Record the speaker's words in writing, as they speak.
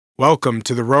Welcome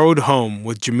to The Road Home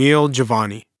with Jamil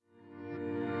Jivani.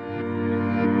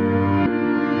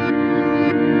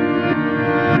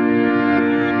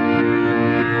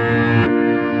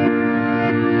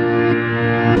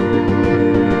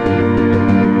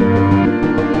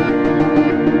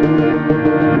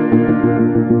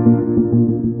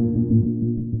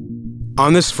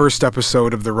 On this first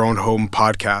episode of the Road Home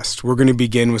podcast, we're going to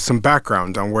begin with some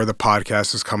background on where the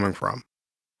podcast is coming from.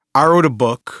 I wrote a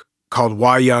book called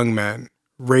Why Young Men,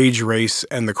 Rage, Race,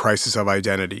 and the Crisis of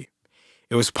Identity.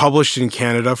 It was published in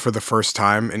Canada for the first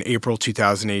time in April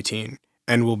 2018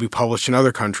 and will be published in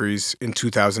other countries in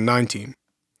 2019.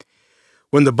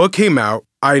 When the book came out,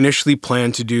 I initially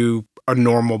planned to do a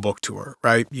normal book tour,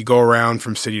 right? You go around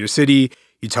from city to city,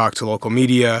 you talk to local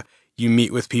media, you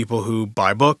meet with people who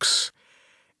buy books,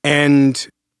 and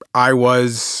I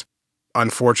was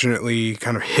unfortunately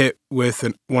kind of hit with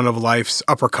one of life's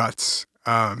uppercuts.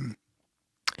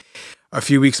 A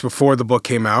few weeks before the book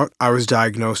came out, I was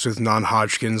diagnosed with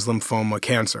non-Hodgkin's lymphoma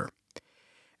cancer.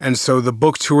 And so the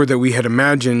book tour that we had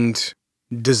imagined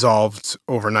dissolved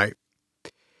overnight.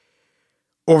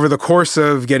 Over the course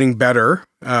of getting better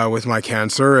with my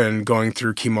cancer and going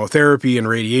through chemotherapy and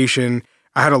radiation,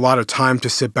 I had a lot of time to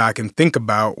sit back and think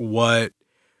about what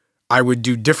I would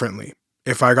do differently.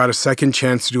 If I got a second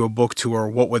chance to do a book tour,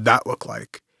 what would that look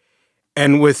like?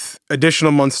 And with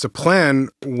additional months to plan,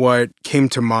 what came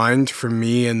to mind for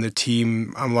me and the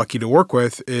team I'm lucky to work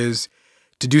with is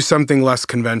to do something less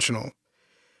conventional.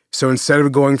 So instead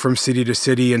of going from city to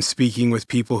city and speaking with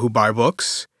people who buy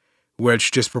books,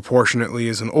 which disproportionately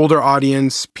is an older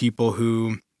audience, people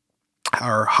who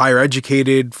are higher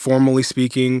educated, formally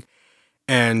speaking,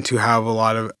 and to have a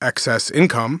lot of excess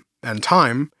income and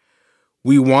time,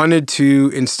 we wanted to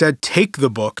instead take the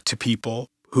book to people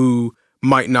who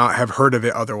might not have heard of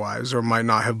it otherwise, or might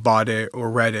not have bought it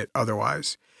or read it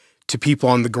otherwise, to people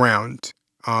on the ground,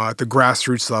 at the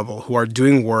grassroots level, who are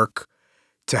doing work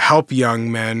to help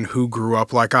young men who grew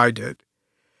up like I did.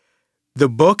 The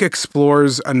book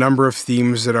explores a number of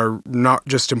themes that are not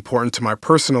just important to my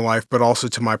personal life, but also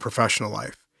to my professional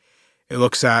life. It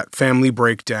looks at family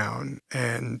breakdown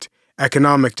and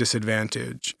economic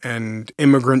disadvantage and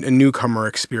immigrant and newcomer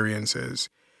experiences.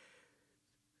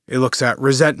 It looks at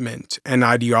resentment and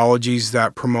ideologies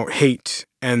that promote hate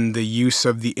and the use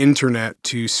of the internet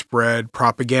to spread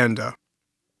propaganda.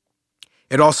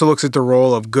 It also looks at the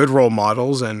role of good role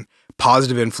models and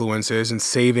positive influences in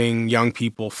saving young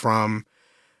people from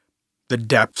the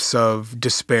depths of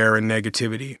despair and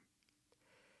negativity.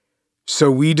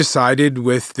 So we decided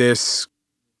with this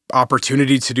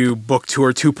opportunity to do Book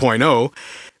Tour 2.0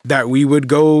 that we would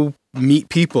go meet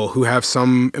people who have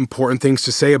some important things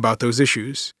to say about those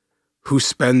issues, who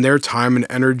spend their time and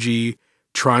energy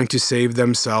trying to save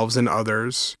themselves and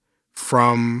others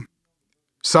from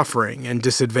suffering and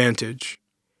disadvantage,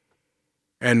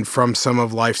 and from some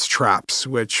of life's traps,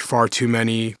 which far too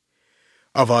many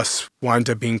of us wind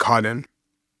up being caught in.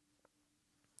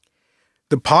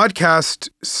 The podcast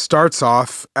starts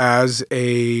off as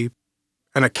an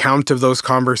account of those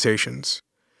conversations.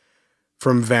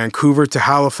 From Vancouver to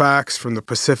Halifax, from the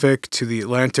Pacific to the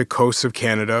Atlantic coast of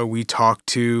Canada, we talk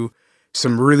to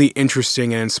some really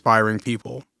interesting and inspiring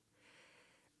people.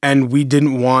 And we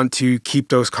didn't want to keep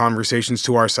those conversations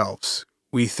to ourselves.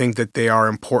 We think that they are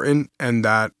important and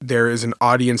that there is an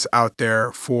audience out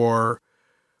there for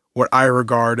what I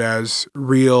regard as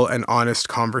real and honest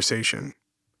conversation.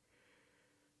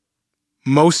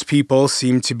 Most people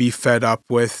seem to be fed up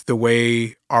with the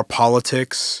way our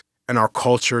politics and our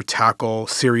culture tackle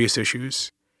serious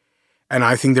issues. And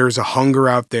I think there's a hunger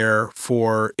out there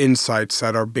for insights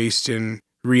that are based in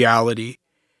reality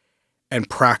and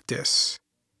practice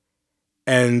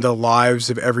and the lives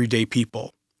of everyday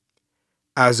people,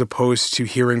 as opposed to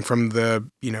hearing from the,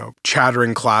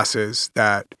 chattering classes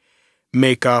that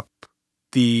make up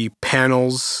the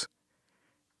panels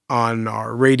on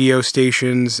our radio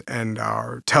stations and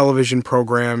our television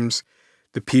programs,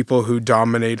 the people who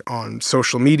dominate on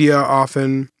social media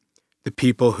often, the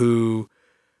people who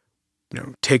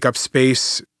take up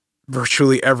space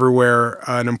virtually everywhere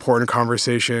an important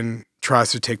conversation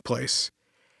tries to take place.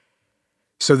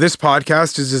 So this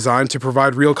podcast is designed to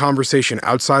provide real conversation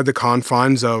outside the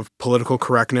confines of political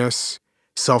correctness,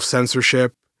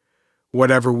 self-censorship,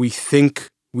 whatever we think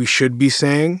we should be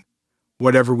saying,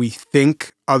 whatever we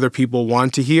think other people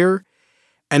want to hear,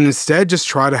 and instead just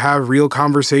try to have real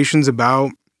conversations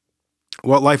about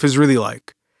what life is really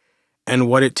like and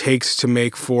what it takes to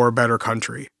make for a better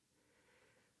country.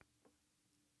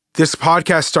 This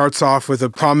podcast starts off with a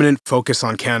prominent focus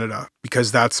on Canada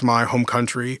because that's my home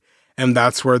country and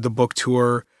that's where the book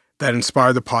tour that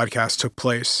inspired the podcast took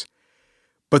place.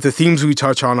 But the themes we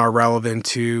touch on are relevant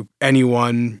to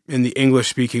anyone in the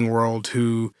English-speaking world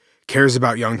who cares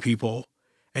about young people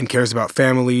and cares about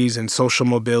families and social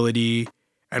mobility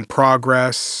and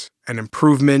progress and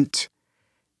improvement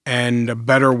and a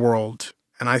better world.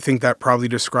 And I think that probably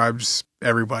describes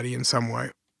everybody in some way.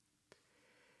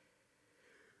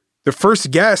 The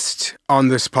first guest on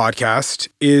this podcast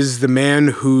is the man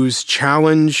whose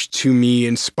challenge to me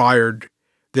inspired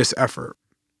this effort.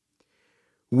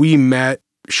 We met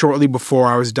shortly before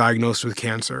I was diagnosed with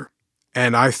cancer,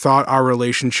 and I thought our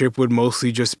relationship would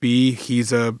mostly just be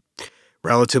he's a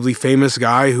relatively famous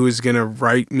guy who is going to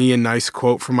write me a nice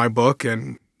quote for my book,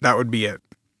 and that would be it.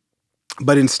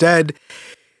 But instead,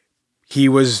 he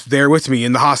was there with me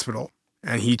in the hospital,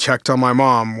 and he checked on my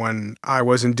mom when I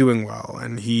wasn't doing well,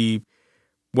 and he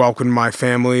welcomed my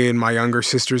family and my younger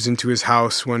sisters into his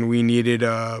house when we needed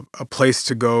a place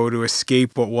to go to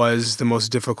escape what was the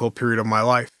most difficult period of my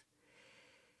life.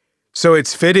 So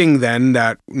it's fitting then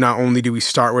that not only do we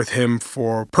start with him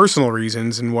for personal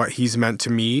reasons and what he's meant to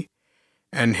me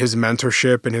and his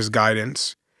mentorship and his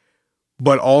guidance,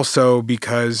 but also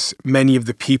because many of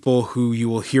the people who you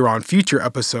will hear on future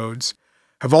episodes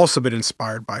have also been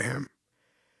inspired by him.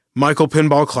 Michael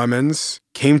Pinball Clemons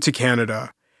came to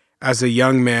Canada as a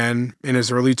young man in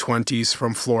his early 20s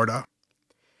from Florida.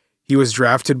 He was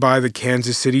drafted by the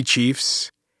Kansas City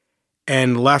Chiefs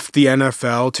and left the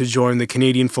NFL to join the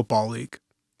Canadian Football League,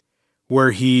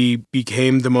 where he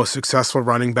became the most successful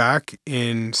running back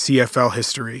in CFL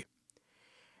history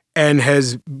and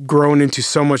has grown into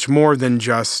so much more than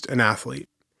just an athlete.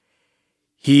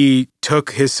 He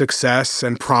took his success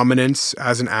and prominence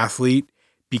as an athlete,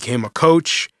 became a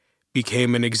coach,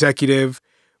 became an executive,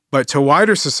 but to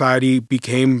wider society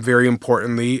became, very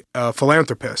importantly, a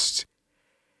philanthropist.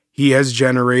 He has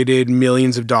generated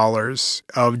millions of dollars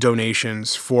of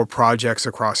donations for projects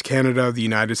across Canada, the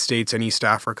United States, and East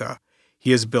Africa.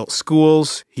 He has built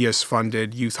schools. He has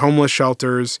funded youth homeless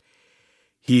shelters.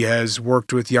 He has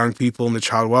worked with young people in the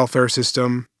child welfare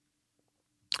system.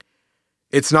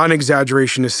 It's not an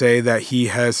exaggeration to say that he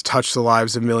has touched the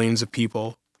lives of millions of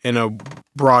people in a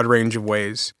broad range of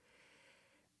ways.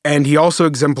 And he also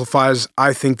exemplifies,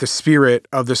 I think, the spirit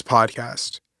of this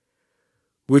podcast,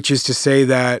 which is to say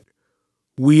that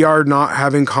we are not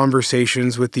having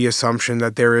conversations with the assumption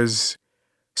that there is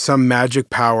some magic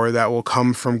power that will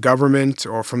come from government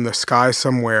or from the sky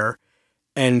somewhere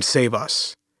and save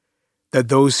us. That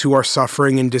those who are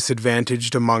suffering and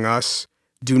disadvantaged among us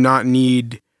do not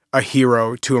need a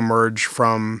hero to emerge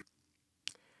from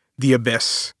the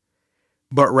abyss,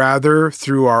 but rather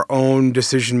through our own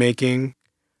decision-making,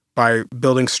 by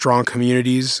building strong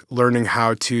communities, learning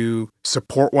how to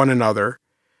support one another,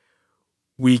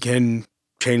 we can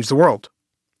change the world.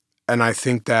 And I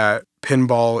think that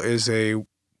Pinball is a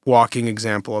walking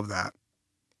example of that.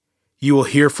 You will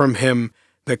hear from him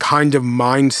the kind of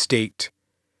mind state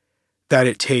that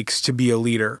it takes to be a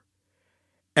leader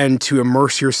and to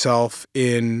immerse yourself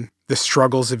in the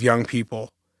struggles of young people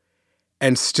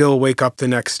and still wake up the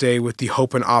next day with the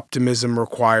hope and optimism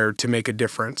required to make a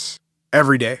difference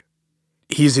every day.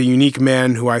 He's a unique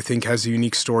man who I think has a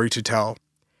unique story to tell.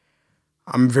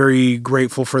 I'm very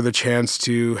grateful for the chance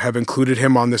to have included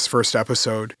him on this first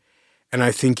episode, and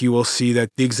I think you will see that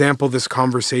the example this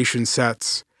conversation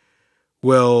sets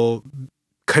will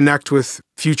connect with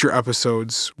future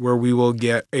episodes where we will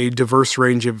get a diverse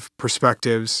range of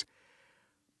perspectives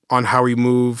on how we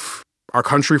move our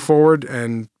country forward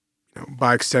and,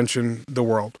 by extension, the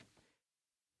world.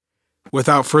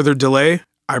 Without further delay,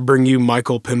 I bring you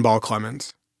Michael Pinball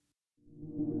Clemons.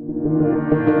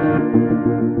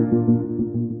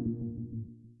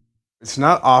 It's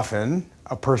not often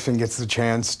a person gets the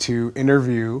chance to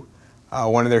interview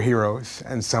one of their heroes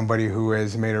and somebody who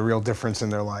has made a real difference in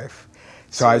their life.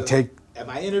 So I take... Am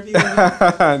I interviewing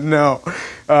you? No,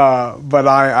 but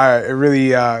I really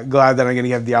glad that I'm going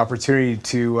to have the opportunity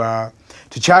to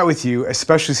chat with you,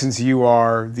 especially since you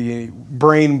are the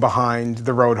brain behind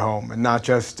the road home, and not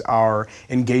just our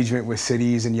engagement with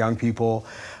cities and young people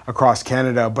across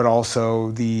Canada, but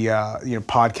also the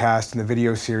podcast and the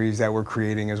video series that we're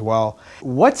creating as well.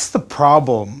 What's the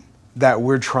problem that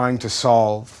we're trying to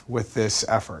solve with this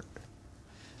effort?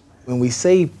 When we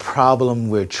say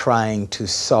problem we're trying to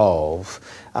solve,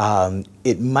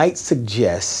 it might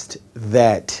suggest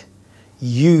that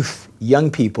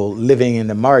young people living in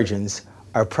the margins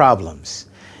are problems.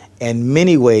 In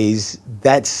many ways,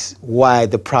 that's why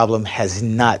the problem has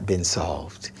not been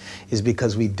solved. is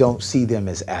because we don't see them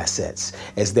as assets,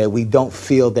 as that we don't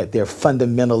feel that they're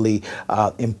fundamentally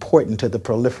important to the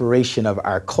proliferation of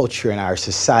our culture and our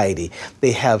society.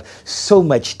 They have so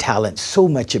much talent, so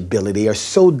much ability, are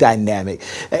so dynamic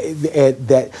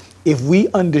that if we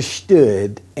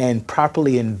understood and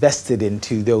properly invested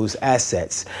into those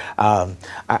assets,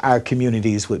 our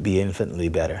communities would be infinitely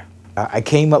better. I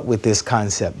came up with this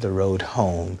concept, the road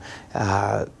home,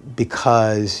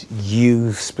 because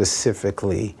you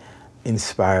specifically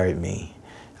inspired me.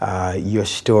 Your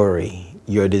story,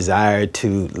 your desire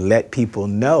to let people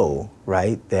know,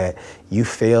 right, that you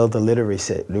failed the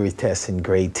literacy test in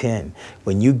grade 10.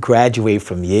 When you graduate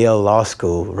from Yale Law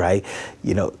School, right,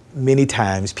 you know, many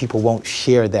times people won't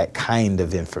share that kind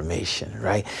of information,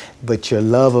 right? But your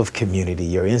love of community,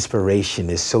 your inspiration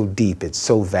is so deep, it's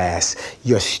so vast.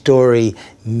 Your story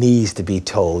needs to be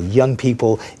told. Young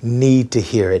people need to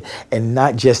hear it, and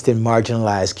not just in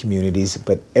marginalized communities,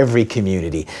 but every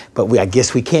community. But I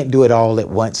guess we can't do it all at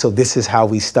once, so this is how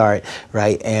we start,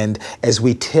 right? And as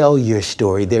we tell your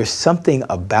story, there's something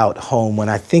about home. When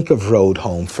I think of road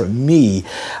home, for me,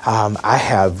 I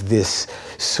have this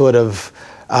sort of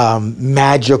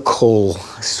magical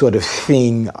sort of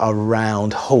thing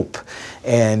around hope.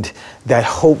 And that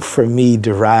hope for me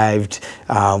derived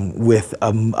with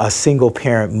a single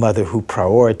parent mother who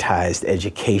prioritized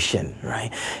education,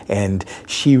 right? And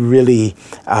she really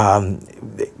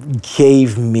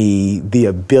gave me the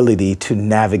ability to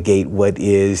navigate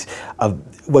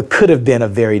what could have been a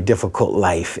very difficult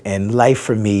life. And life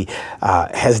for me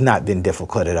has not been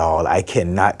difficult at all. I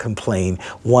cannot complain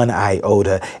one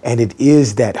iota. And it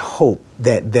is that hope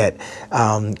that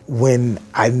when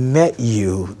I met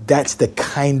you, that's the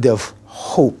kind of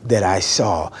hope that I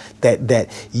saw, that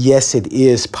yes, it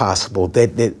is possible,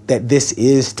 that this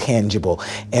is tangible.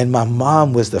 And my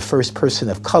mom was the first person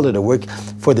of color to work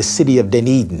for the city of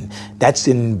Dunedin. That's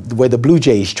where the Blue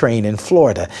Jays train in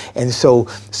Florida. And so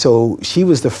she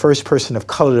was the first person of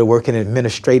color to work in an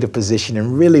administrative position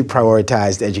and really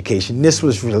prioritized education. This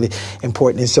was really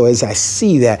important. And so as I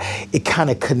see that, it kind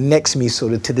of connects me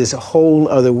sort of to this whole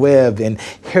other web, and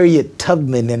Harriet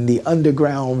Tubman and the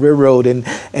Underground Railroad and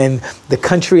the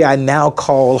country I now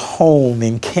call home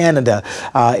in Canada,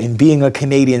 and being a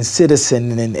Canadian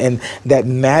citizen, and that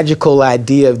magical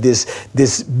idea of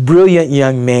this brilliant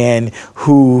young man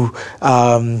who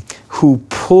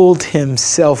pulled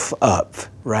himself up,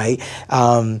 right,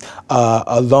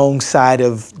 alongside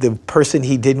of the person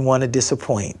he didn't want to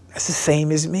disappoint. That's the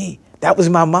same as me. That was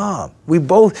my mom. We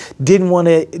both didn't want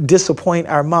to disappoint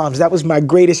our moms. That was my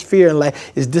greatest fear in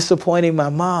life, is disappointing my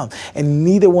mom. And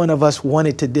neither one of us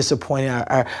wanted to disappoint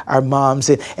our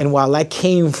moms. And while I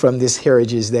came from this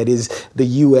heritage that is the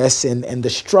U.S. and the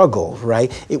struggle,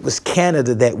 right, it was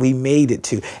Canada that we made it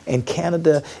to. And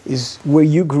Canada is where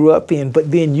you grew up in,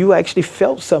 but then you actually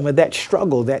felt some of that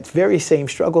struggle, that very same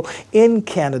struggle in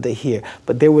Canada here.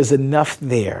 But there was enough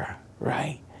there,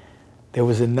 right? There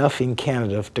was enough in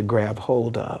Canada to grab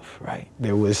hold of, right?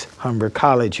 There was Humber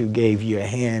College who gave you a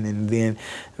hand, and then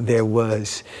there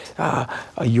was a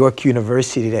York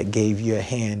University that gave you a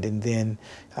hand, and then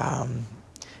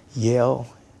Yale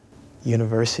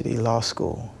University Law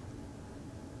School.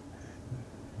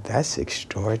 That's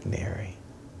extraordinary.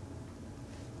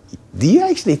 Do you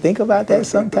actually think about that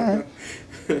sometime?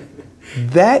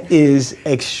 That is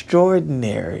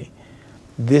extraordinary.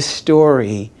 This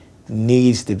story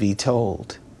needs to be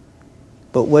told.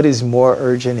 But what is more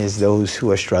urgent is those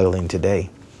who are struggling today,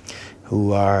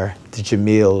 who are the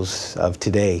Jamils of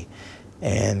today.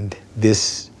 And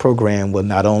this program will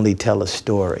not only tell a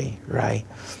story, right?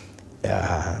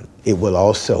 It will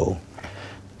also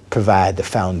provide the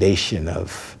foundation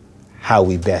of how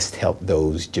we best help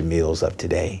those Jamils of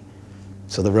today.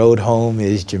 So the road home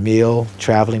is Jamil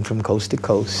traveling from coast to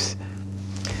coast,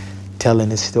 telling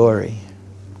his story.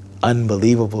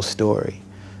 Unbelievable story,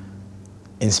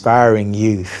 inspiring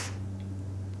youth.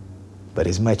 But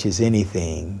as much as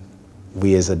anything,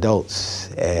 we as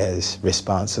adults, as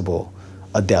responsible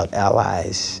adult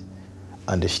allies,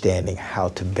 understanding how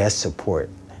to best support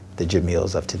the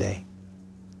Jamils of today.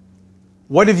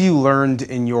 What have you learned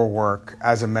in your work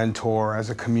as a mentor, as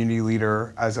a community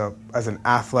leader, as an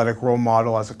athletic role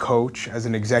model, as a coach, as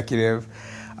an executive,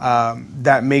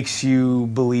 that makes you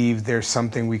believe there's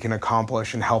something we can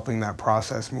accomplish in helping that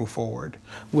process move forward?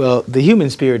 Well, the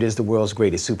human spirit is the world's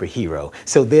greatest superhero.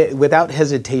 So without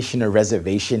hesitation or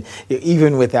reservation,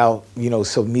 even without,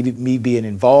 me being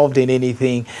involved in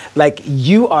anything, like,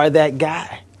 you are that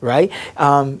guy, right?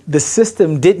 The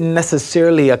system didn't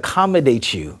necessarily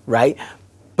accommodate you, right?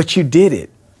 But you did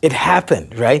it. It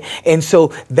happened, right? And so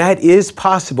that is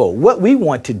possible. What we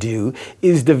want to do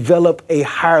is develop a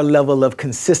higher level of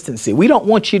consistency. We don't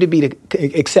want you to be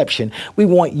the exception. We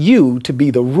want you to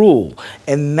be the rule.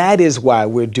 And that is why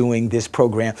we're doing this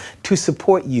program, to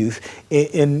support youth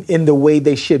in the way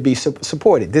they should be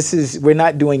supported. We're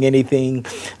not doing anything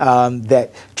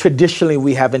that traditionally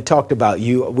we haven't talked about.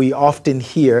 We often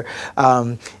hear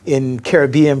in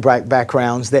Caribbean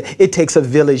backgrounds that it takes a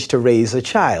village to raise a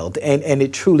child, and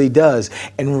it truly does.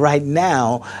 And right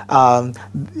now,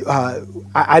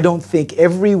 I don't think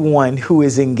everyone who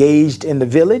is engaged in the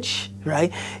village,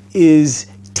 right, is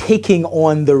taking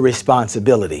on the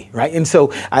responsibility, right? And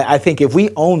so I think if we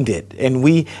owned it and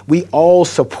we all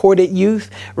supported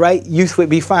youth, right, youth would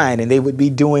be fine and they would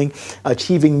be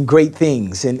achieving great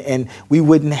things, and we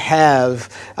wouldn't have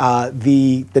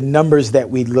the numbers that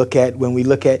we look at when we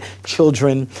look at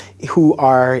children who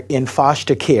are in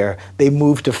foster care. They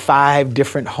move to 5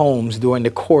 different homes during the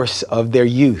course of their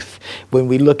youth. When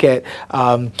we look at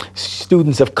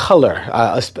students of color,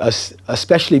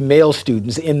 especially male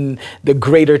students in the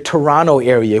greater Toronto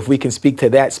area, if we can speak to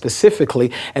that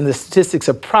specifically, and the statistics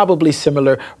are probably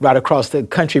similar right across the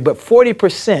country, but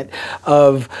 40%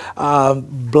 of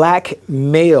black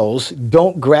males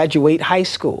don't graduate high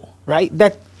school, right?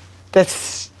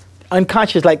 That's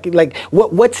unconscious. Like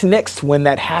what's next when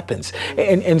that happens?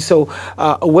 And so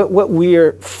what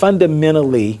we're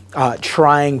fundamentally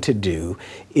trying to do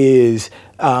is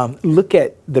look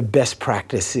at the best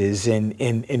practices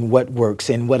in what works.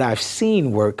 And what I've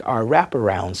seen work are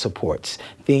wraparound supports,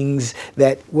 things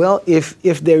that, well, if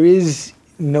there is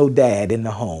no dad in the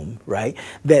home, right,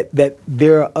 that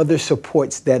there are other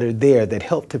supports that are there that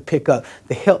help to pick up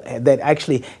that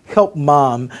actually help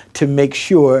mom to make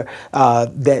sure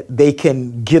that they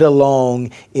can get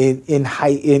along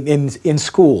in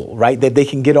school, right, that they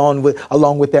can get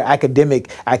along with their academic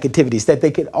activities, that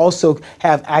they could also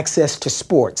have access to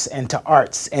sports and to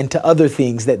arts and to other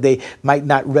things that they might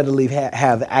not readily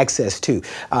have access to,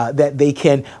 that they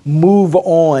can move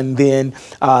on then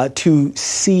to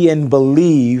see and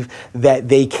believe that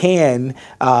they can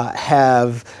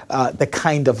have the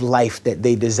kind of life that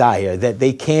they desire, that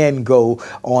they can go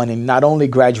on and not only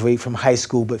graduate from high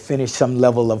school, but finish some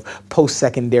level of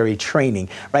post-secondary training,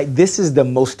 right? This is the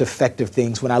most effective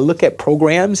things. When I look at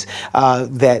programs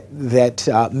that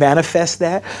manifest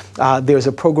that, there's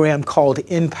a program called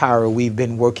Empower we've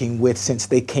been working with since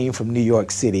they came from New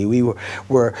York City. We were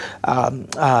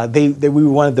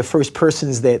one of the first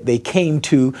persons that they came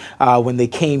to when they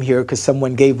came here, because someone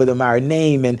gave them our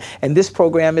name, and this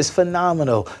program is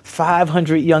phenomenal.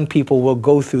 500 young people will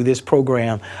go through this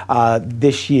program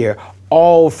this year,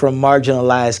 all from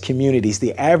marginalized communities.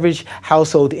 The average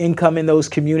household income in those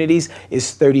communities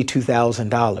is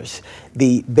 $32,000.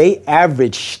 They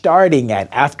average starting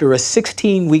after a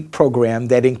 16-week program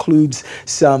that includes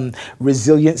some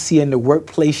resiliency in the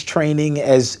workplace training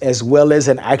as well as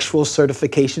an actual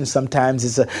certification. Sometimes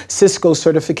it's a Cisco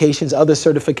certifications, other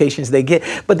certifications they get,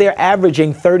 but they're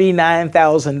averaging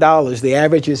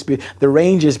 $39,000. The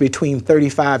range is between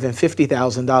 $35,000 and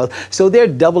 $50,000. So they're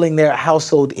doubling their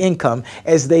household income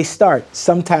as they start.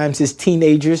 Sometimes as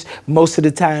teenagers, most of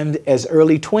the time as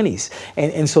early 20s.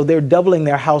 And so they're doubling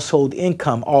their household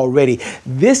income already.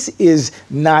 This is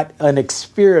not an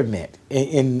experiment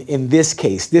in this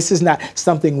case. This is not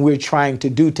something we're trying to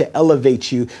do to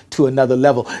elevate you to another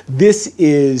level. This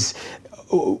is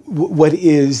what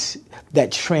is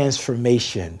that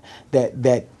transformation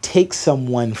that takes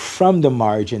someone from the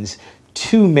margins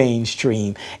to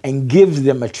mainstream and gives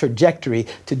them a trajectory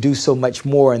to do so much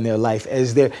more in their life,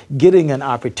 as they're getting an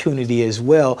opportunity as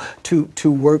well to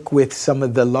work with some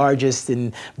of the largest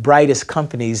and brightest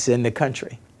companies in the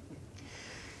country.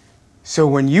 So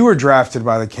when you were drafted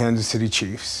by the Kansas City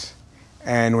Chiefs,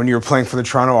 and when you were playing for the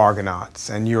Toronto Argonauts,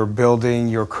 and you were building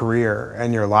your career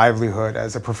and your livelihood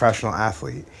as a professional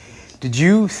athlete, did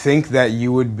you think that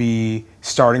you would be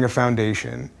starting a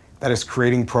foundation that is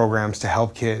creating programs to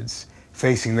help kids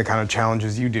facing the kind of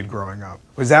challenges you did growing up?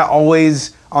 Was that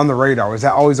always on the radar? Was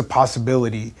that always a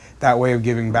possibility, that way of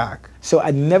giving back? So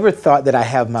I never thought that I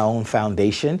have my own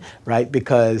foundation, right?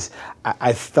 Because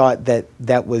I thought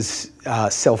that was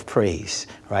self-praise,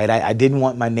 right? I didn't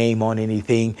want my name on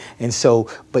anything. And so,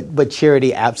 but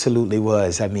charity absolutely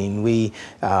was. I mean, we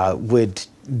would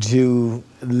do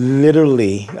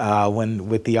literally,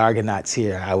 with the Argonauts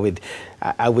here, I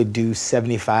would do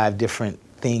 75 different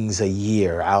things a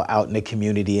year out in the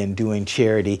community and doing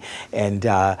charity, and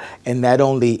that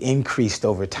only increased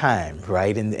over time,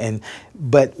 right?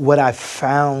 But what I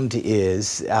found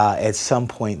is at some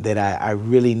point that I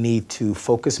really need to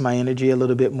focus my energy a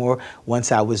little bit more.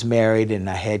 Once I was married and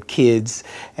I had kids,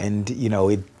 and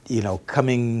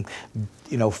coming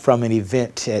from an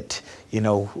event at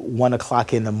 1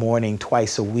 o'clock in the morning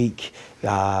twice a week,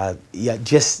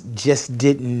 just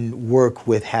didn't work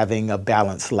with having a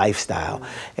balanced lifestyle.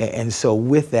 And so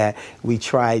with that, we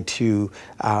tried to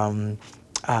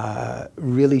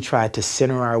really tried to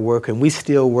center our work, and we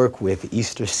still work with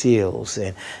Easter Seals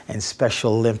and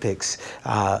Special Olympics,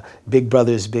 Big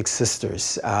Brothers, Big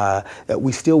Sisters.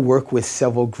 We still work with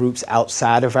several groups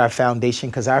outside of our foundation,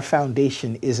 because our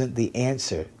foundation isn't the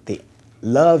answer.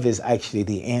 Love is actually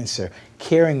the answer.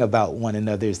 Caring about one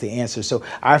another is the answer. So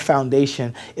our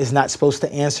foundation is not supposed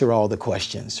to answer all the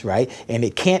questions, right? And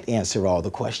it can't answer all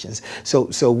the questions.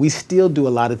 So we still do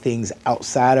a lot of things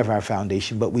outside of our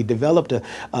foundation, but we developed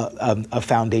a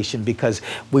foundation because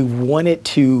we wanted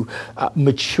to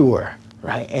mature.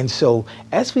 Right. And so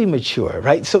as we mature,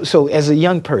 right, so as a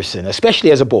young person, especially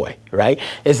as a boy, right,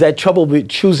 is that trouble with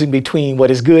choosing between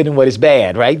what is good and what is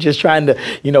bad, right? Just trying to,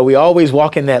 we always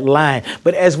walk in that line.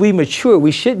 But as we mature,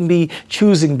 we shouldn't be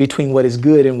choosing between what is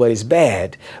good and what is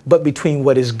bad, but between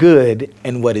what is good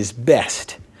and what is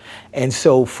best. And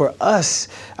so for us,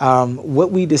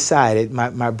 what we decided,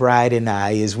 my bride and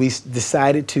I, is we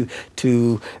decided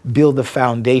to build a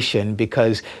foundation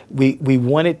because we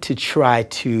wanted to try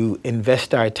to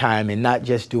invest our time in not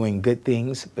just doing good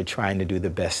things, but trying to do the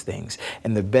best things.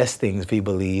 And the best things, we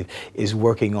believe, is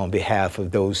working on behalf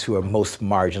of those who are most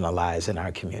marginalized in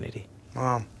our community.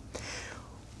 Wow.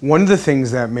 One of the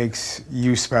things that makes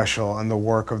you special and the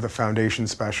work of the foundation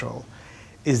special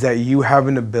is that you have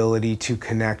an ability to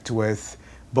connect with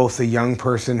both a young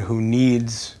person who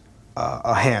needs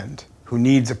a hand, who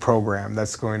needs a program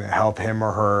that's going to help him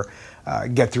or her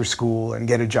get through school and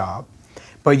get a job.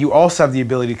 But you also have the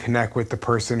ability to connect with the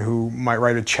person who might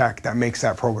write a check that makes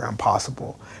that program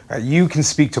possible. You can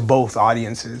speak to both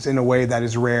audiences in a way that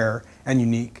is rare and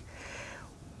unique.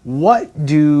 What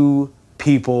do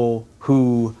people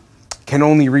who can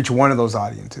only reach one of those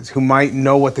audiences, who might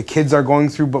know what the kids are going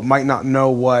through but might not know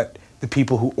what the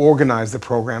people who organize the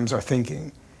programs are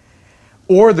thinking,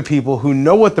 or the people who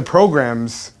know what the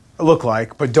programs look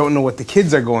like but don't know what the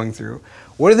kids are going through?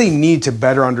 What do they need to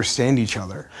better understand each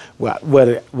other? Well,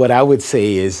 what I would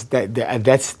say is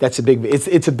that's a big,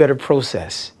 it's a better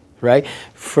process, right?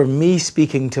 For me,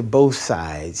 speaking to both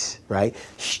sides, right,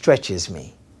 stretches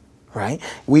me. Right?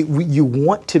 You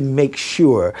want to make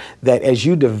sure that as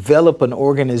you develop an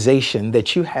organization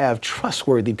that you have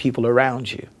trustworthy people around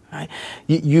you. Right?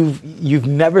 You've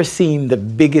never seen the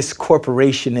biggest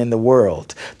corporation in the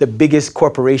world, the biggest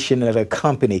corporation at a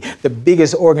company, the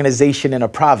biggest organization in a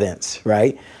province,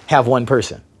 right, have one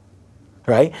person.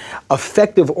 Right?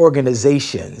 Effective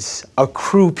organizations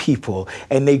accrue people,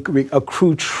 and they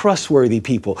accrue trustworthy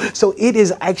people. So it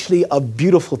is actually a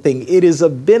beautiful thing. It is a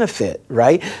benefit,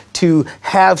 right, to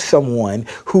have someone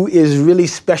who is really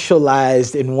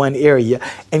specialized in one area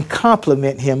and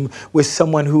complement him with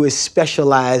someone who is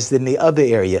specialized in the other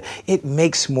area. It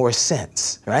makes more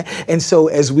sense, right? And so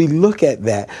as we look at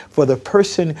that, for the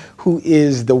person who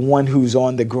is the one who's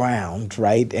on the ground,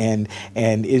 right, and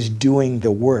is doing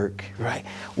the work, right?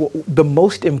 Well, the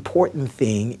most important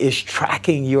thing is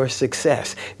tracking your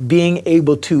success, being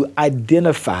able to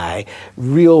identify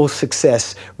real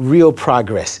success, real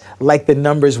progress, like the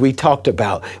numbers we talked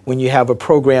about. When you have a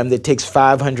program that takes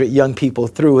 500 young people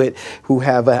through it who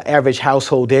have an average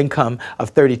household income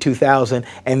of $32,000,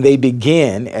 and they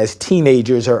begin as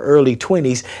teenagers or early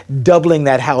 20s, doubling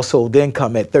that household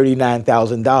income at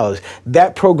 $39,000.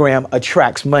 That program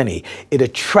attracts money. It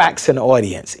attracts an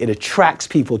audience. It attracts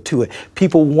people to it.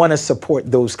 People want to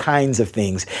support those kinds of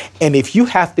things. And if you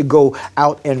have to go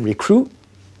out and recruit,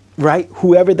 right,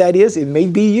 whoever that is, it may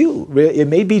be you. It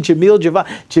may be Jamil Jivani.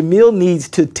 Jamil needs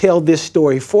to tell this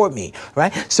story for me,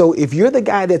 right? So if you're the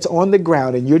guy that's on the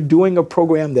ground and you're doing a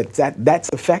program that's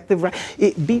effective, right,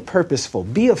 be purposeful,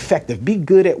 be effective, be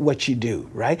good at what you do,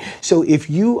 right? So if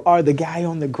you are the guy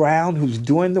on the ground who's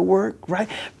doing the work, right,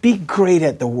 be great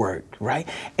at the work, right?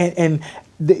 And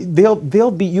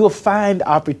you'll find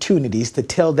opportunities to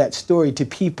tell that story to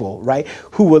people, right,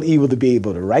 who will either be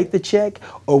able to write the check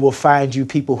or will find you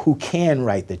people who can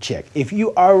write the check. If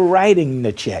you are writing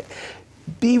the check,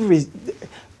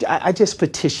 I just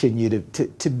petition you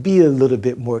to be a little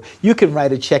bit more. You can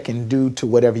write a check and do to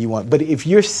whatever you want. But if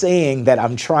you're saying that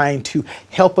I'm trying to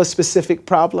help a specific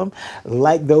problem,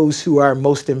 like those who are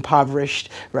most impoverished,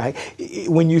 right?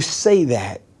 When you say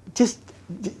that, just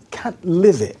kind of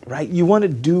live it, right? You want to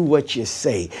do what you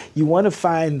say. You want to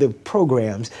find the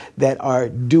programs that are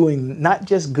doing not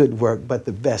just good work, but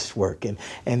the best work.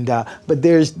 But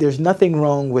there's nothing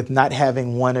wrong with not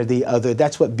having one or the other.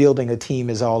 That's what building a team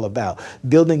is all about.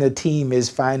 Building a team is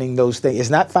finding those things. It's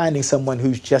not finding someone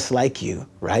who's just like you,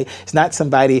 right? It's not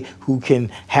somebody who can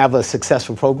have a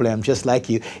successful program just like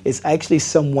you. It's actually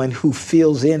someone who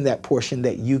fills in that portion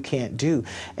that you can't do.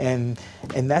 And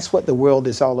that's what the world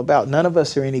is all about. None of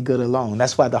us are any good alone.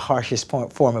 That's why the harshest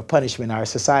form of punishment in our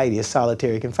society is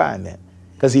solitary confinement.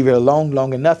 Because if you're alone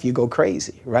long enough, you go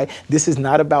crazy, right? This is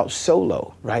not about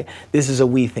solo, right? This is a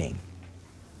we thing.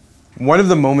 One of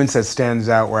the moments that stands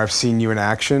out where I've seen you in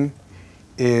action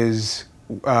is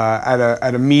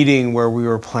at a meeting where we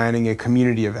were planning a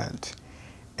community event.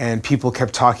 And people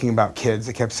kept talking about kids.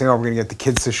 They kept saying, oh, we're going to get the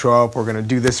kids to show up. We're going to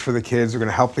do this for the kids. We're going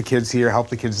to help the kids here, help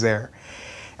the kids there.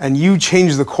 And you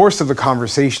changed the course of the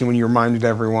conversation when you reminded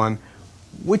everyone,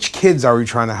 which kids are we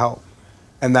trying to help?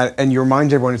 And you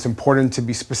remind everyone it's important to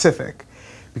be specific.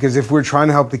 Because if we're trying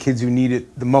to help the kids who need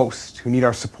it the most, who need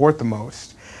our support the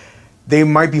most, they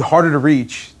might be harder to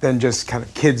reach than just kind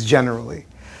of kids generally.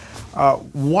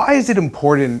 Why is it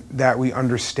important that we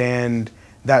understand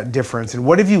that difference? And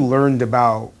what have you learned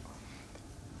about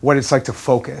what it's like to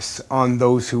focus on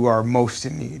those who are most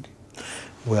in need?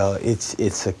 Well,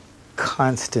 it's a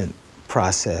constant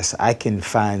process. I can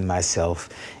find myself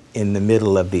in the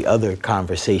middle of the other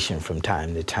conversation from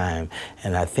time to time,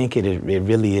 and I think it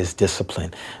really is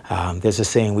discipline. There's a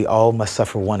saying, we all must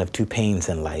suffer one of two pains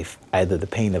in life, either the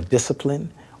pain of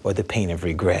discipline or the pain of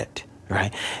regret,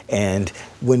 right? And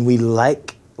when we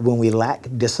lack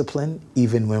discipline,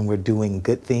 even when we're doing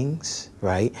good things,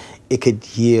 right, it could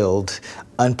yield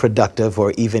unproductive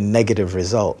or even negative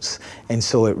results. And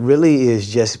so it really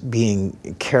is just being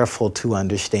careful to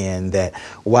understand that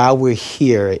while we're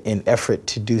here in effort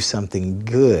to do something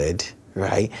good,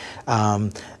 right,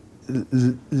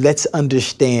 let's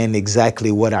understand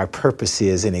exactly what our purpose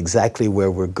is and exactly where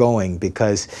we're going,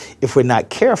 because if we're not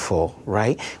careful,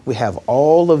 right, we have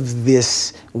all of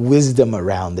this wisdom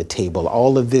around the table,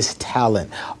 all of this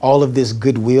talent, all of this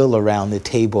goodwill around the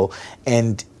table,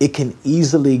 and it can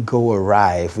easily go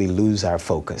awry if we lose our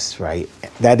focus, right?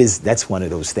 That's one of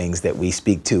those things that we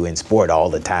speak to in sport all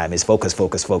the time, is focus,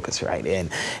 focus, focus, right?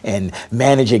 And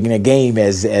managing a game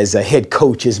as a head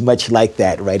coach is much like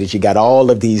that, right? As you got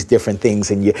all of these different things,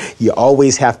 and you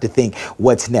always have to think,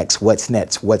 what's next, what's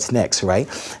next, what's next, right?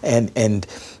 And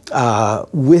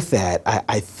with that,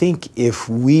 I think if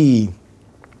we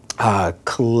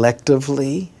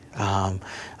collectively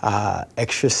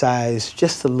exercise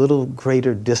just a little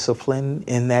greater discipline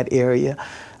in that area,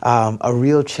 a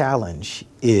real challenge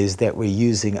is that we're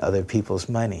using other people's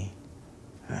money,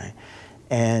 right?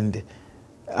 And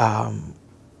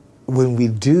when we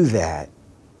do that,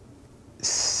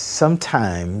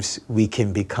 sometimes we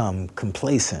can become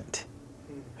complacent,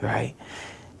 right?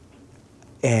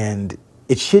 And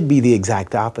it should be the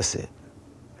exact opposite,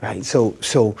 right?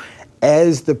 So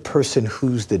as the person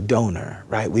who's the donor,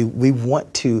 right, we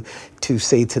want to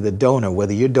say to the donor,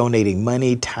 whether you're donating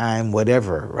money, time,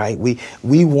 whatever, right,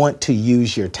 we want to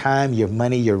use your time, your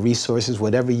money, your resources,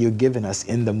 whatever you're giving us,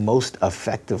 in the most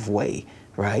effective way,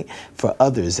 right, for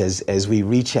others as we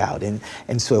reach out. And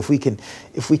so if we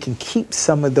can keep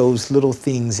some of those little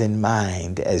things in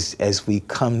mind as we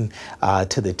come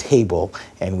to the table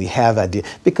and we have ideas,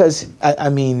 because I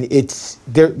mean,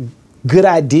 good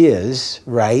ideas,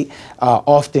 right,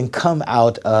 often come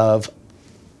out of,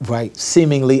 right,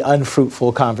 seemingly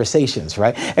unfruitful conversations,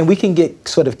 right? And we can get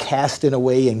sort of cast in a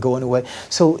way and going away.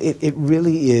 So it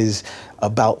really is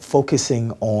about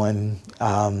focusing on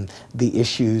the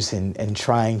issues and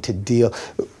trying to deal.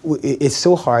 It's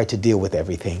so hard to deal with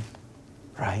everything,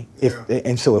 right?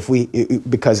 And so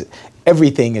because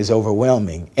everything is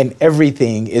overwhelming and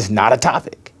everything is not a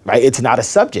topic, right? It's not a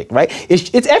subject, right?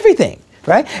 It's everything.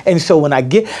 Right? And so when I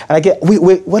get,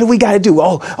 what do we got to do?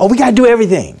 Oh, we got to do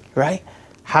everything, right?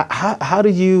 How do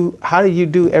you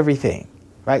do everything,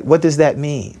 right? What does that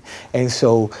mean? And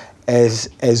so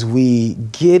as we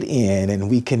get in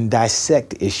and we can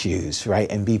dissect issues, right,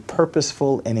 and be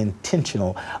purposeful and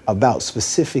intentional about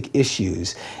specific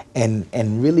issues and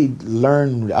really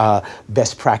learn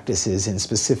best practices in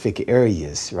specific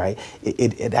areas, right,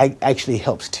 it actually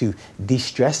helps to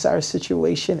de-stress our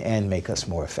situation and make us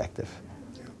more effective.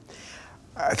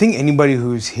 I think anybody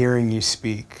who's hearing you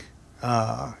speak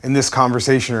in this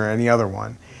conversation or any other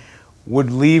one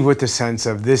would leave with the sense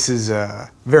of this is a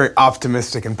very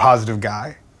optimistic and positive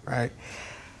guy, right?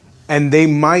 And they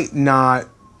might not,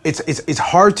 it's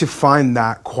hard to find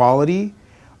that quality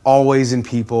always in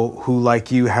people who,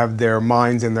 like you, have their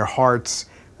minds and their hearts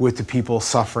with the people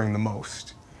suffering the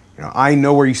most. You know, I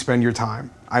know where you spend your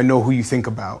time. I know who you think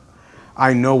about.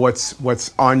 I know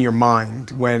what's on your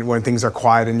mind when things are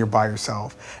quiet and you're by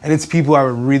yourself. And it's people who have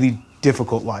a really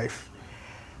difficult life.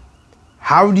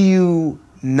 How do you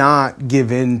not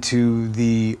give in to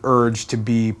the urge to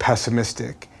be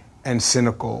pessimistic and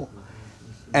cynical?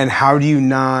 And how do you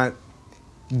not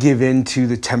give in to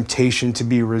the temptation to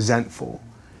be resentful,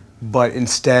 but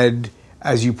instead,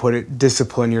 as you put it,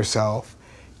 discipline yourself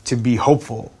to be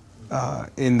hopeful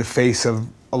in the face of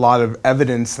a lot of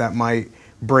evidence that might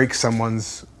break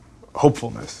someone's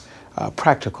hopefulness?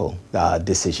 Practical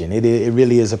decision. It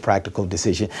really is a practical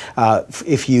decision.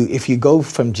 If you go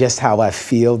from just how I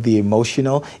feel, the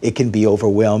emotional, it can be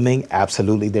overwhelming.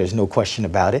 Absolutely, there's no question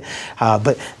about it.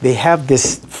 But they have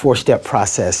this four-step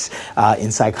process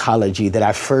in psychology that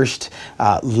I first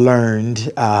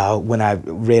learned when I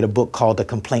read a book called The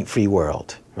Complaint-Free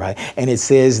World, right? And it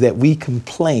says that we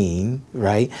complain,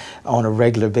 right, on a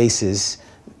regular basis,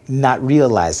 not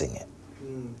realizing it.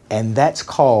 And that's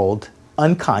called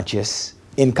unconscious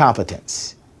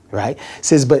incompetence, right? It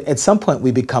says, but at some point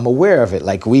we become aware of it.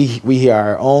 Like we hear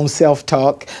our own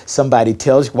self-talk. Somebody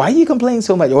tells you, why are you complaining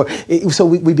so much? So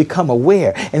we become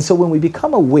aware. And so when we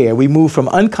become aware, we move from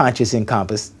unconscious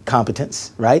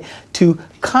incompetence, right, to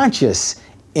conscious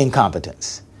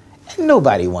incompetence. And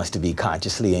nobody wants to be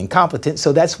consciously incompetent.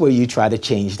 So that's where you try to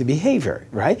change the behavior,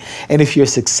 right? And if you're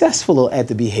successful at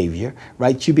the behavior,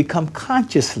 right, you become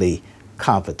consciously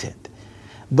competent.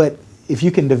 But if you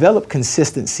can develop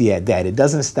consistency at that, it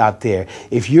doesn't stop there.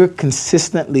 If you're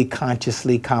consistently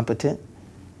consciously competent,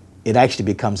 it actually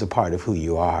becomes a part of who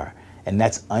you are. And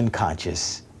that's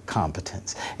unconscious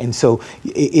competence. And so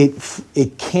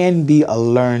it can be a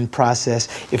learned process.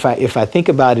 If I think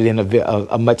about it in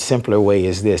a much simpler way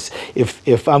is this.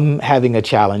 If I'm having a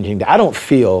challenging day, I don't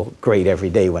feel great every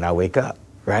day when I wake up,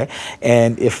 right?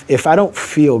 And if I don't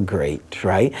feel great,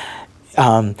 right,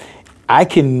 I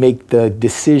can make the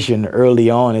decision early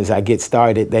on as I get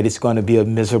started that it's going to be a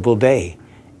miserable day.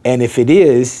 And if it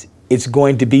is, it's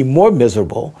going to be more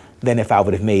miserable than if I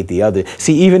would have made the other.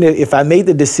 See, even if I made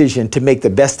the decision to make the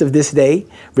best of this day,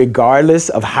 regardless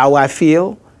of how I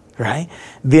feel, right,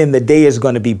 then the day is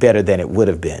going to be better than it would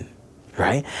have been,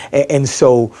 right? And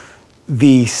so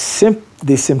the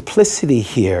simplicity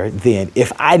here, then,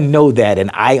 if I know that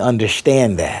and I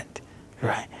understand that,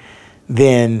 right,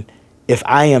 then if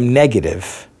I am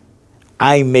negative,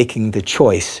 I'm making the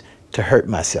choice to hurt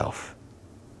myself.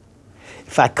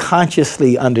 If I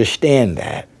consciously understand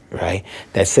that, right,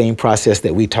 that same process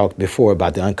that we talked before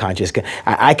about the unconscious,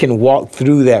 I can walk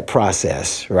through that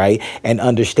process, right, and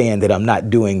understand that I'm not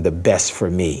doing the best for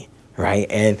me,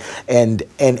 right? And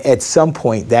at some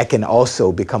point that can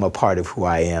also become a part of who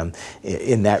I am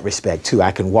in that respect too.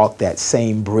 I can walk that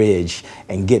same bridge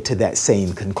and get to that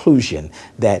same conclusion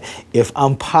that if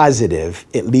I'm positive,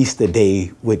 at least the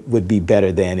day would be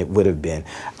better than it would have been.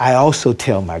 I also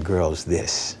tell my girls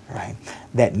this, right,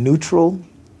 that neutral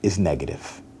is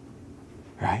negative,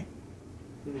 right?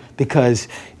 Because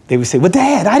they would say, well,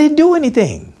 Dad, I didn't do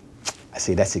anything. I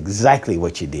say, that's exactly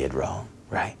what you did wrong,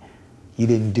 right? You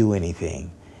didn't do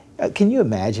anything. Can you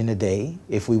imagine a day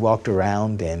if we walked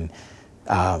around and,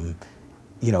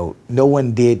 you know, no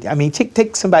one did, I mean,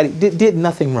 take somebody, did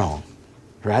nothing wrong,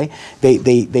 right?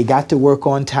 They got to work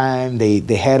on time. They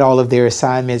had all of their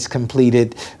assignments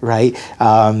completed, right?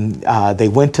 They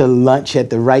went to lunch at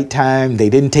the right time. They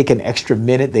didn't take an extra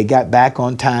minute. They got back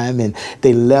on time and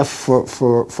they left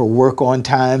for work on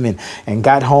time and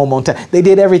got home on time. They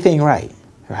did everything right,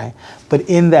 right? But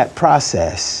in that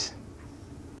process,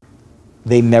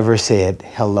 they never said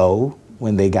hello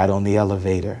when they got on the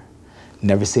elevator.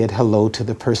 Never said hello to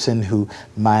the person who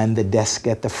minded the desk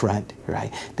at the front,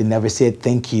 right? They never said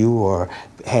thank you or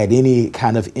had any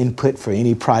kind of input for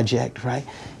any project, right?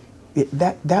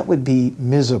 That would be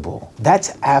miserable.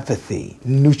 That's apathy.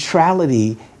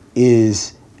 Neutrality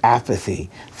is apathy.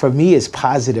 For me, it's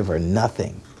positive or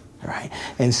nothing. Right?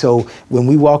 And so when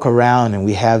we walk around and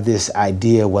we have this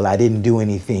idea, well, I didn't do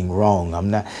anything wrong.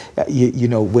 I'm not, you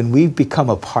know, when we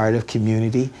become a part of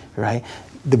community, right,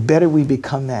 the better we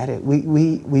become at it,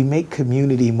 we make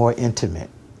community more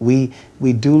intimate, We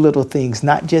do little things,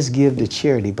 not just give to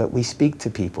charity, but we speak to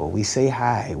people. We say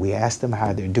hi. We ask them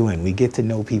how they're doing. We get to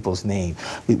know people's name.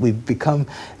 We become,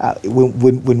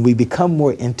 when we become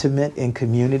more intimate in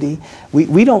community,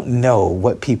 we don't know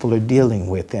what people are dealing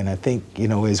with. And I think, you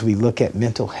know, as we look at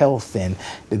mental health and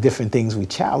the different things we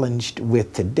challenged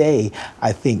with today,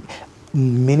 I think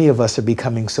many of us are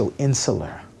becoming so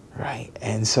insular. Right.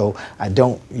 And so I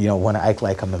don't, you know, want to act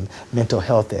like I'm a mental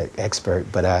health expert,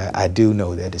 but I do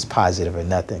know that it's positive or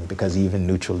nothing, because even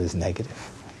neutral is negative.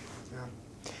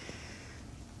 Yeah.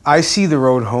 I see the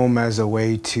road home as a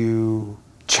way to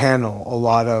channel a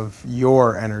lot of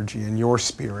your energy and your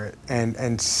spirit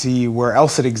and see where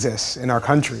else it exists in our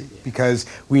country, because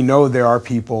we know there are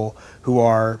people who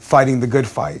are fighting the good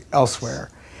fight elsewhere.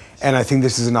 And I think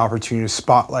this is an opportunity to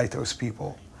spotlight those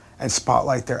people and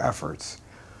spotlight their efforts.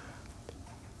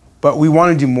 But we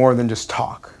want to do more than just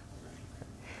talk.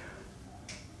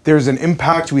 There's an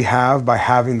impact we have by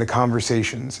having the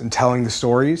conversations and telling the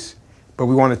stories, but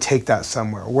we want to take that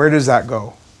somewhere. Where does that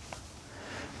go?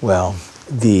 Well,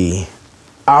 the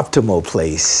optimal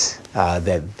place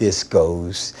that this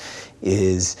goes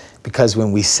is, because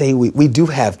when we say we do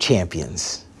have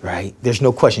champions, right? There's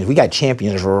no question. We got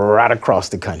champions right across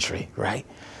the country, right?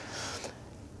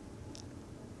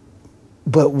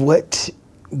 But what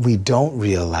we don't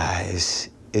realize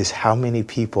is how many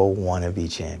people want to be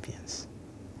champions.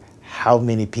 How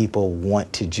many people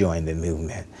want to join the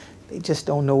movement. They just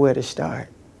don't know where to start,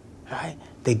 right?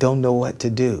 They don't know what to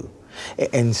do.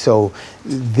 And so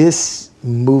this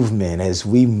movement, as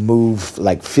we move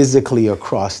like physically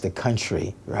across the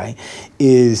country, right,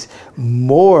 is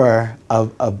more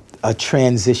of a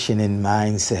transition in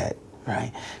mindset,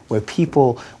 right? Where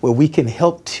we can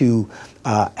help to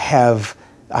have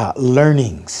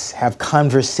learnings, have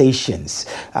conversations,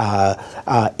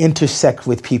 intersect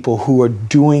with people who are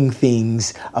doing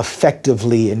things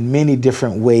effectively in many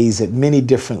different ways, at many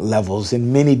different levels,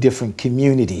 in many different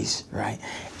communities, right?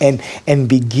 And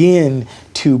begin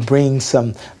to bring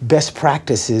some best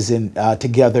practices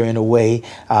together in a way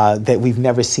that we've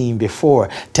never seen before,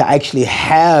 to actually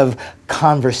have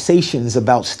conversations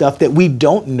about stuff that we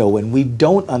don't know and we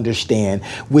don't understand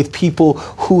with people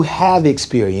who have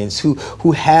experience,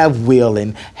 who have will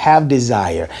and have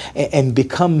desire, and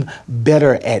become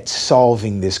better at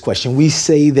solving this question. We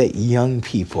say that young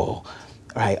people,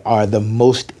 right, are the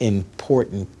most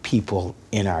important people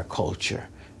in our culture,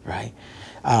 right?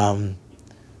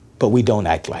 But we don't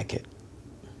act like it,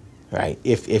 right?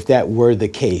 If that were the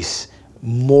case,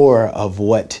 more of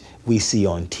what we see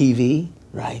on TV,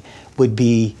 right, would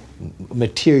be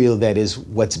material that is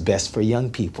what's best for young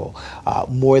people.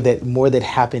 More that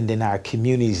happened in our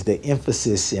communities, the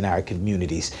emphasis in our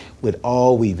communities would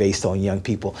all be based on young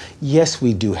people. Yes,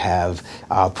 we do have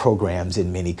programs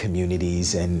in many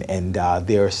communities, and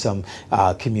there are some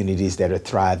communities that are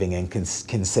thriving and can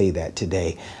say that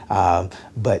today.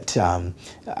 But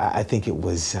I think it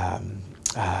was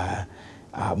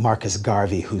Marcus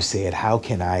Garvey who said, "How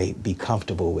can I be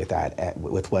comfortable with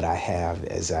what I have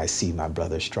as I see my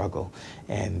brother struggle?"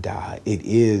 And it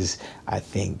is, I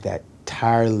think, that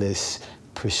tireless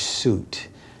pursuit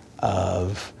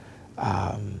of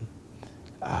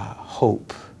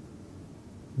hope,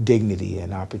 dignity,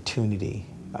 and opportunity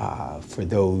for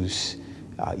those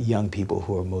young people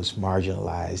who are most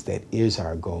marginalized. That is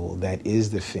our goal. That is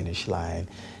the finish line.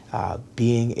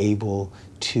 Being able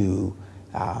to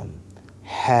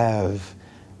have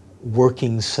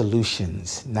working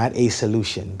solutions, not a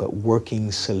solution, but working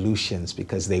solutions,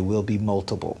 because they will be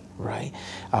multiple, right?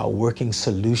 Working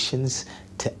solutions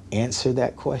to answer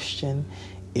that question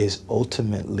is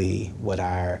ultimately what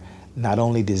our not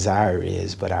only desire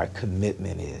is, but our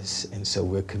commitment is. And so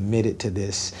we're committed to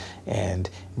this, and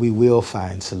we will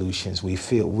find solutions.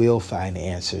 We'll find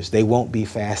answers. They won't be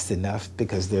fast enough,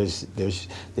 because there's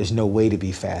no way to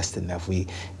be fast enough. We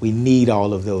need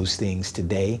all of those things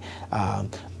today,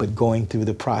 but going through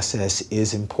the process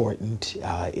is important.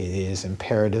 It is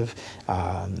imperative.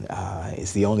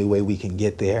 It's the only way we can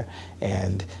get there.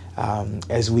 And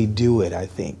as we do it, I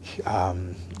think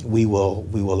we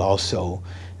will also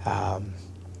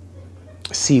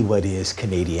see what is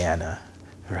Canadiana,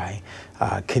 right?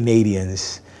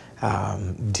 Canadians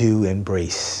do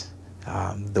embrace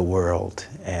the world,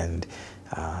 and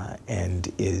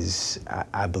is,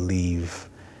 I believe,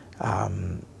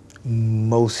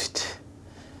 most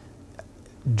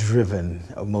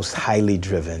highly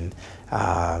driven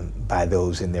by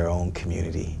those in their own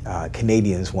community.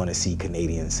 Canadians want to see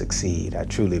Canadians succeed. I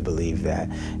truly believe that.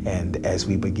 And as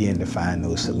we begin to find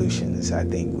those solutions, I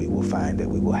think we will find that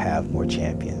we will have more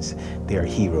champions. There are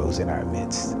heroes in our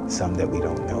midst, some that we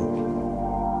don't know.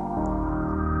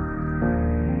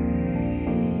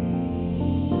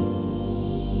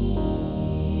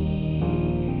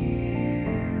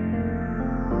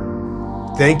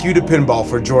 Thank you to Pinball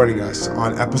for joining us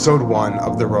on episode 1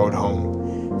 of The Road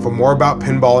Home. For more about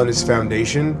Pinball and his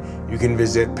foundation, you can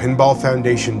visit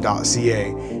pinballfoundation.ca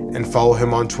and follow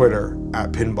him on Twitter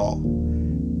 @Pinball.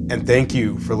 And thank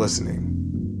you for listening.